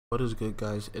What is good,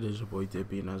 guys? It is your boy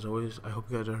Dippy, and as always, I hope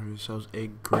you guys are having yourselves a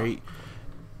great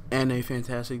and a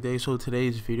fantastic day. So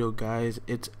today's video, guys,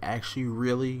 it's actually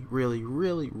really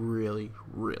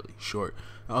short.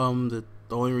 The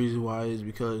only reason why is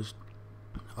because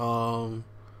I'm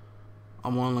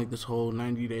on like this whole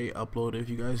 90-day upload. If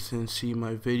you guys didn't see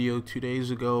my video 2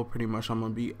 days ago, pretty much I'm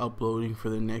gonna be uploading for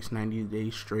the next 90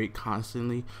 days straight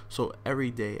constantly. So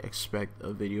every day expect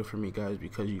a video from me, guys,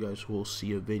 because you guys will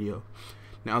see a video.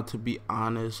 Now, to be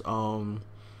honest,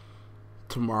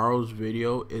 tomorrow's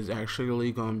video is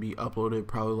actually going to be uploaded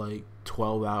probably like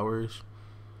 12 hours,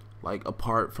 like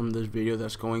apart from this video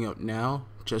that's going up now,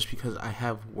 just because I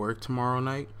have work tomorrow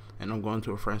night and I'm going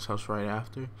to a friend's house right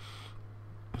after.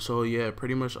 So yeah,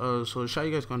 pretty much, so the shot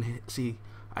you guys going to see,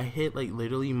 I hit like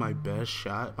literally my best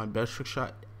shot, my best trick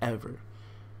shot ever.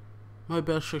 My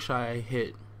best trick shot I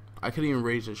hit, I couldn't even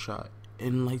raise a shot,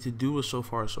 and like the dude was so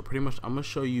far. So pretty much I'm going to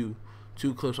show you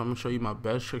two clips. I'm gonna show you my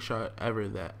best trick shot ever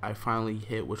that I finally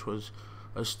hit, which was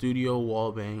a studio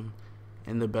wall bang.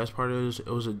 And the best part is, it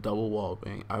was a double wall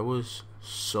bang. I was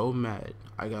so mad.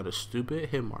 I got a stupid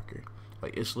hit marker.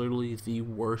 Like, it's literally the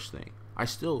worst thing. I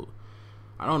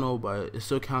don't know, but it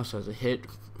still counts as a hit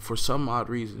for some odd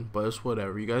reason, but it's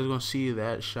whatever. You guys are gonna see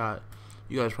that shot.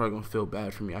 You guys are probably gonna feel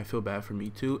bad for me. I feel bad for me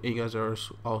too. And you guys are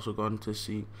also going to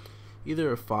see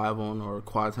either a 5-on or a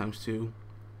quad ×2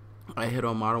 I hit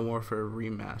on Modern Warfare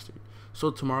Remastered.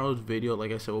 So tomorrow's video,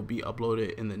 like I said, will be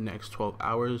uploaded in the next 12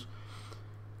 hours.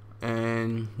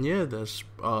 And yeah, that's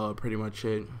pretty much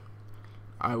it.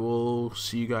 I will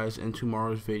see you guys in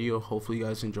tomorrow's video. Hopefully you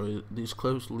guys enjoy these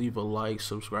clips. Leave a like,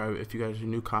 subscribe if you guys are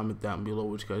new, comment down below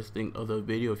what you guys think of the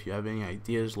video. If you have any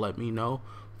ideas, let me know.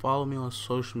 Follow me on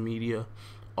social media.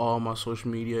 All my social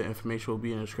media information will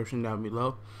be in the description down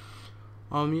below.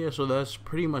 Yeah, so that's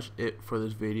pretty much it for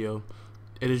this video.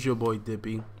 It is your boy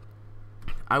Dippy.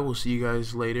 I will see you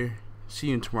guys later. See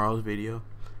you in tomorrow's video,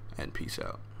 and peace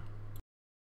out.